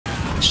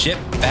Ship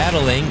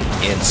battling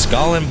in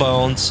Skull and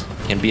Bones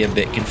can be a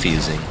bit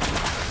confusing.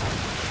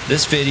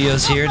 This video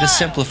is here to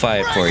simplify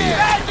it for you.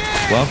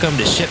 Welcome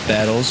to Ship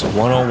Battles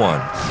 101.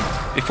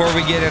 Before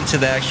we get into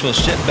the actual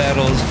ship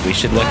battles, we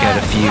should look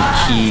at a few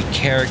key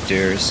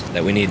characters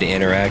that we need to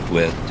interact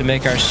with to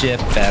make our ship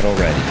battle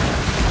ready.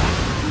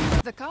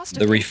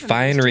 The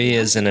refinery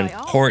is an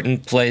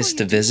important place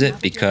to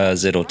visit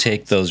because it'll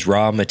take those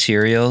raw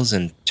materials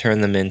and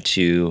turn them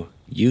into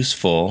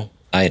useful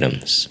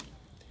items.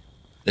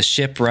 The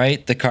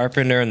shipwright, the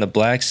carpenter, and the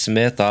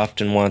blacksmith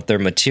often want their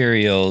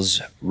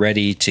materials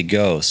ready to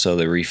go, so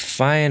the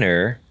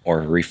refiner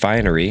or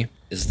refinery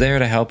is there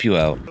to help you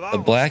out. The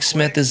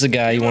blacksmith is the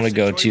guy you want to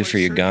go to for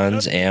your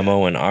guns,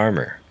 ammo, and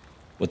armor.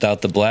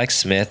 Without the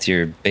blacksmith,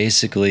 you're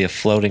basically a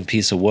floating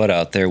piece of wood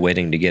out there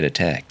waiting to get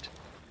attacked.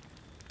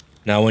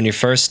 Now, when you're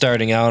first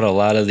starting out, a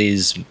lot of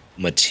these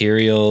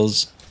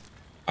materials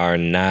are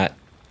not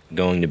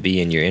going to be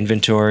in your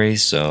inventory,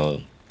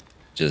 so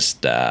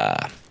just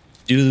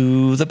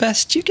do the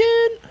best you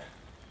can.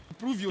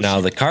 Now,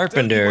 the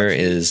carpenter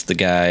is the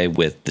guy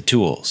with the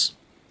tools.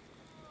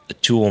 The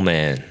tool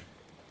man.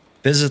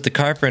 Visit the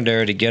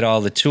carpenter to get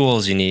all the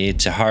tools you need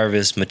to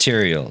harvest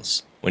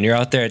materials. When you're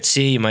out there at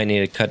sea, you might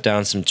need to cut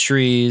down some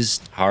trees,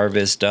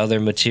 harvest other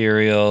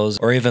materials,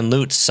 or even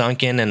loot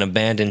sunken and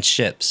abandoned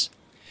ships.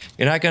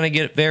 You're not going to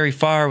get very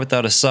far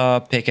without a saw,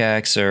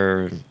 pickaxe,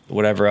 or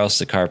whatever else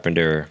the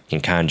carpenter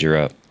can conjure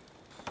up.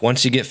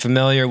 Once you get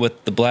familiar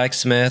with the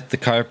blacksmith, the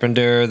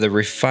carpenter, the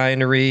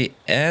refinery,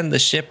 and the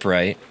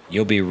shipwright,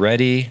 you'll be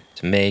ready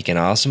to make an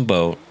awesome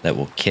boat that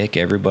will kick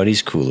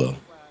everybody's culo.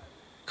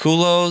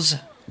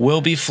 Culos will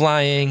be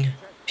flying,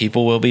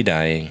 people will be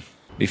dying.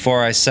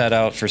 Before I set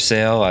out for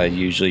sail, I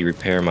usually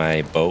repair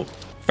my boat.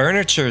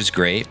 Furniture is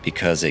great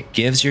because it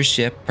gives your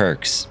ship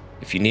perks.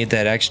 If you need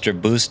that extra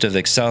boost of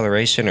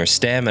acceleration or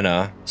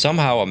stamina,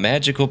 somehow a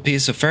magical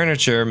piece of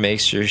furniture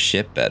makes your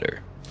ship better.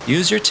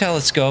 Use your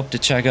telescope to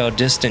check out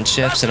distant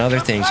ships and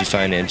other things you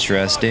find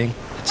interesting.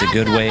 It's a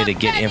good way to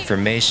get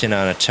information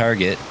on a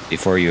target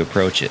before you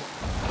approach it.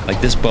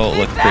 Like this boat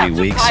looked pretty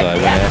weak, so I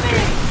went after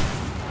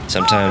it.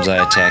 Sometimes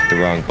I attack the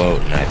wrong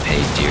boat and I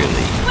pay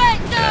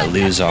dearly, and I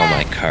lose all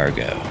my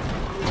cargo.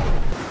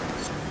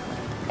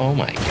 Oh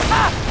my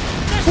god.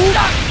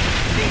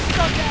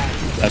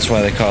 That's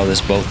why they call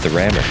this boat the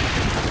rammer.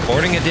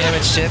 Boarding a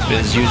damaged ship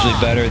is usually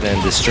better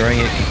than destroying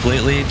it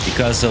completely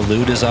because the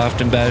loot is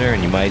often better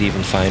and you might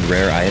even find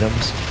rare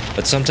items.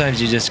 But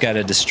sometimes you just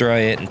gotta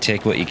destroy it and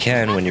take what you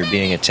can when you're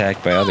being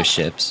attacked by other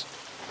ships.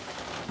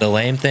 The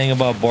lame thing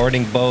about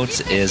boarding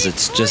boats is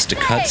it's just a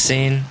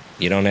cutscene.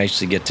 You don't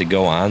actually get to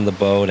go on the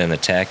boat and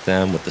attack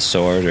them with a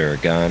sword or a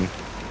gun.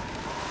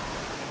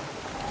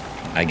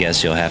 I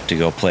guess you'll have to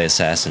go play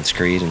Assassin's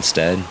Creed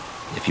instead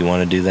if you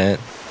want to do that.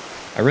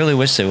 I really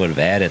wish they would have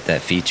added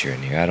that feature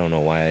in here. I don't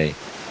know why.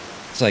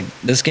 It's like,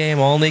 this game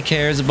only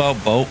cares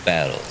about boat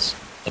battles.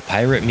 The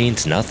pirate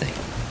means nothing.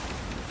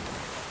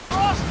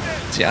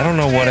 See, I don't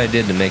know what I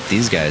did to make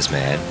these guys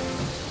mad.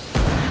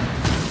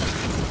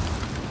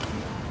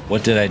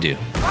 What did I do?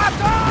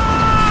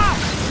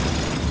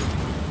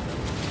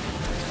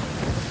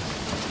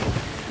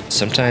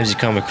 Sometimes you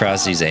come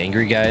across these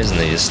angry guys and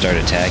they just start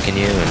attacking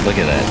you, and look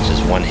at that.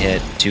 Just one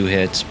hit, two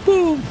hits,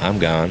 boom, I'm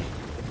gone.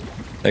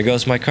 There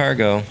goes my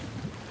cargo.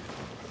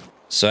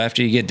 So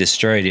after you get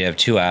destroyed, you have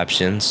two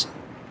options.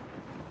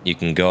 You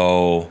can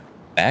go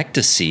back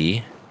to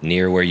sea,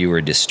 near where you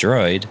were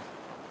destroyed,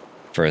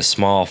 for a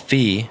small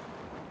fee,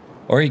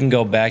 or you can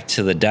go back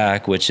to the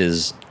dock, which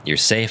is your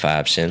safe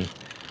option.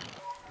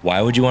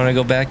 Why would you want to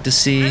go back to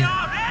sea?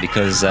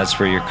 Because that's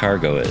where your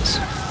cargo is.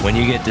 When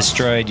you get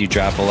destroyed, you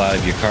drop a lot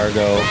of your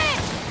cargo.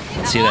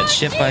 See that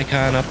ship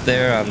icon up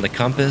there on the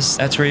compass?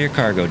 That's where your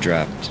cargo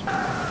dropped.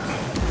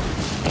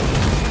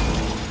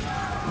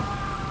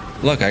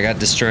 Look, I got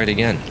destroyed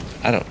again.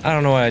 I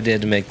don't know what I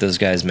did to make those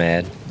guys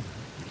mad.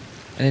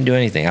 I didn't do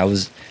anything.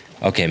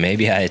 Okay,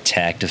 maybe I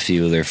attacked a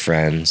few of their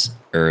friends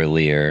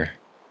earlier.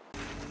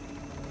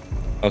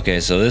 Okay,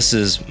 so this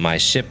is my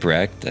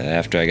shipwreck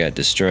after I got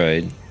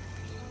destroyed.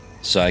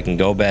 So I can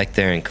go back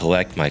there and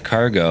collect my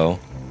cargo.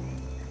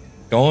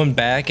 Going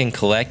back and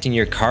collecting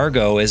your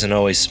cargo isn't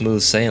always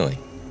smooth sailing.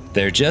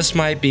 There just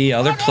might be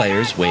other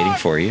players waiting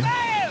for you.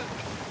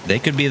 They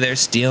could be there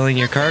stealing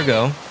your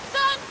cargo.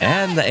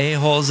 And the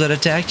a-holes that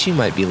attacked you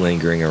might be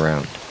lingering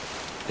around.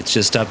 It's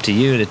just up to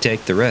you to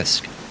take the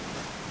risk.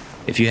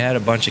 If you had a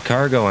bunch of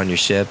cargo on your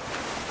ship,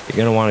 you're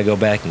going to want to go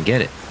back and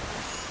get it.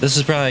 This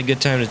is probably a good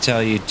time to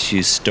tell you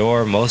to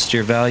store most of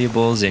your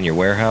valuables in your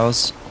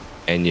warehouse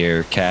and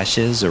your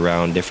caches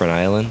around different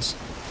islands.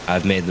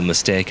 I've made the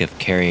mistake of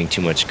carrying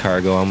too much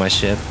cargo on my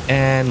ship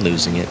and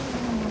losing it.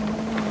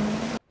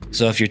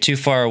 So if you're too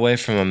far away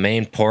from a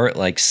main port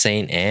like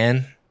St.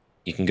 Anne,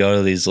 you can go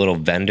to these little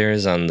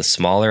vendors on the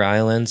smaller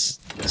islands.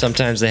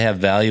 Sometimes they have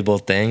valuable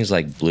things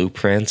like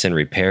blueprints and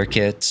repair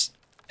kits.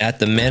 At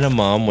the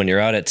minimum, when you're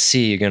out at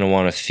sea, you're going to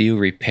want a few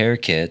repair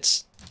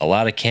kits, a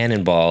lot of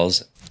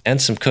cannonballs,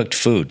 and some cooked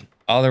food.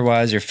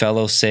 Otherwise, your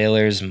fellow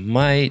sailors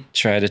might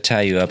try to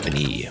tie you up and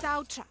eat you.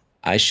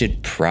 I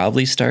should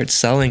probably start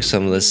selling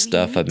some of this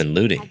stuff I've been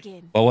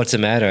looting. Well, what's the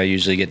matter? I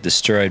usually get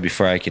destroyed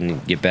before I can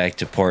get back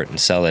to port and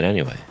sell it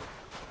anyway.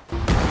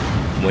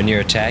 When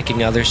you're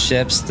attacking other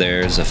ships,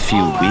 there's a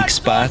few weak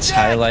spots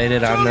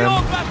highlighted on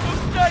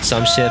them.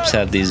 Some ships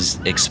have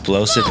these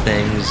explosive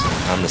things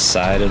on the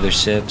side of their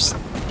ships.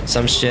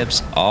 Some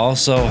ships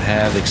also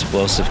have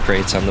explosive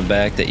crates on the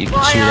back that you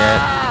can shoot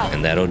at,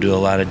 and that'll do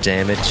a lot of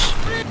damage.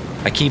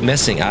 I keep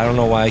missing. I don't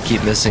know why I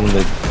keep missing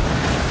the...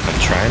 I'm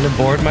trying to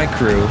board my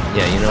crew.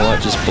 Yeah, you know what?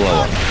 Just blow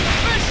up.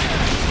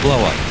 Blow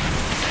up.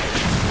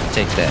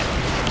 Take that.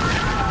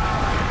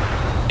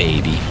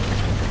 Baby.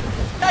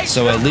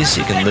 So at least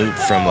you can loot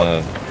from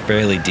a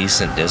fairly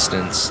decent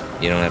distance.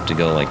 You don't have to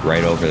go like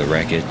right over the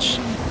wreckage.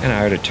 Kind of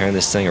hard to turn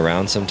this thing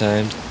around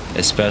sometimes,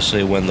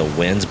 especially when the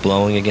wind's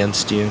blowing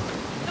against you.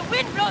 The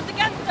wind blows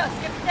against us,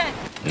 Captain.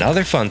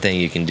 Another fun thing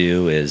you can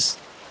do is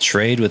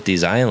trade with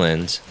these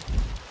islands,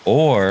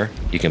 or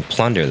you can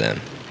plunder them.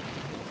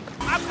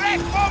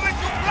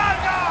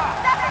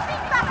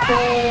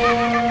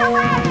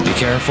 Be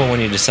careful when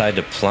you decide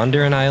to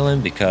plunder an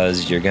island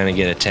because you're going to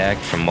get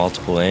attacked from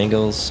multiple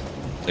angles.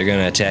 They're going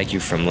to attack you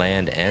from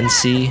land and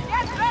sea.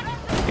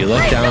 If you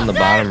look down the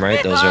bottom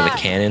right, those are the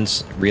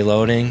cannons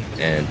reloading,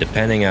 and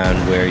depending on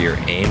where you're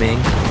aiming,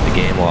 the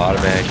game will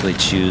automatically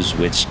choose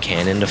which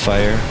cannon to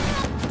fire.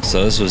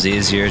 So this was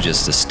easier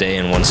just to stay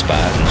in one spot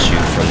and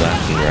shoot from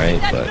left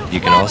and right, but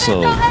you can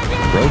also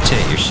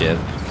rotate your ship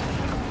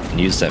and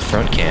use that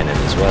front cannon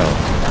as well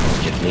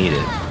if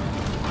needed.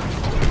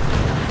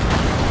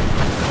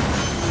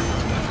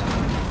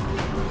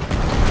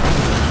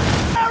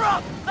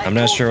 I'm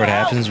not sure what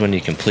happens when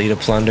you complete a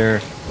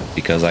plunder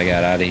because I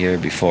got out of here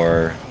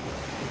before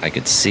I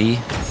could see.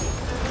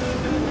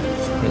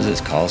 What is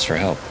this? Calls for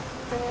help.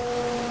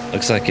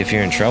 Looks like if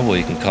you're in trouble,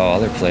 you can call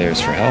other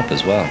players for help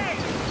as well.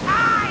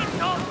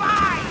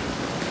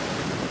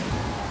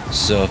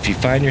 So if you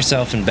find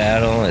yourself in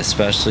battle,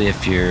 especially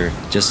if you're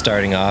just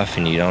starting off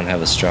and you don't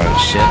have a strong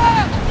ship,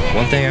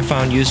 one thing I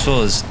found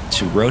useful is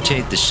to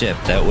rotate the ship.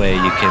 That way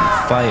you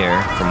can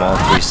fire from all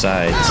three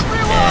sides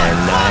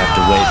and not have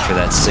to wait for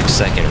that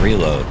 6-second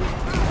reload.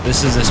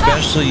 This is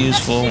especially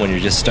useful when you're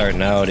just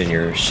starting out and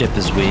your ship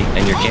is weak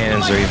and your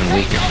cannons are even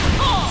weaker.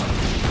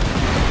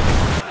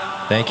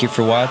 Thank you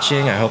for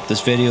watching. I hope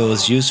this video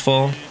was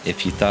useful.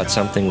 If you thought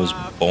something was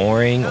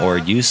boring or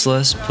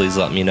useless, please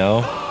let me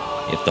know.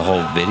 If the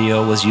whole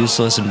video was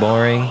useless and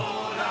boring,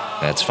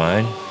 that's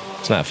fine.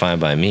 It's not fine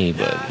by me,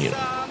 but you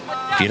know,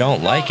 if you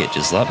don't like it,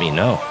 just let me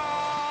know.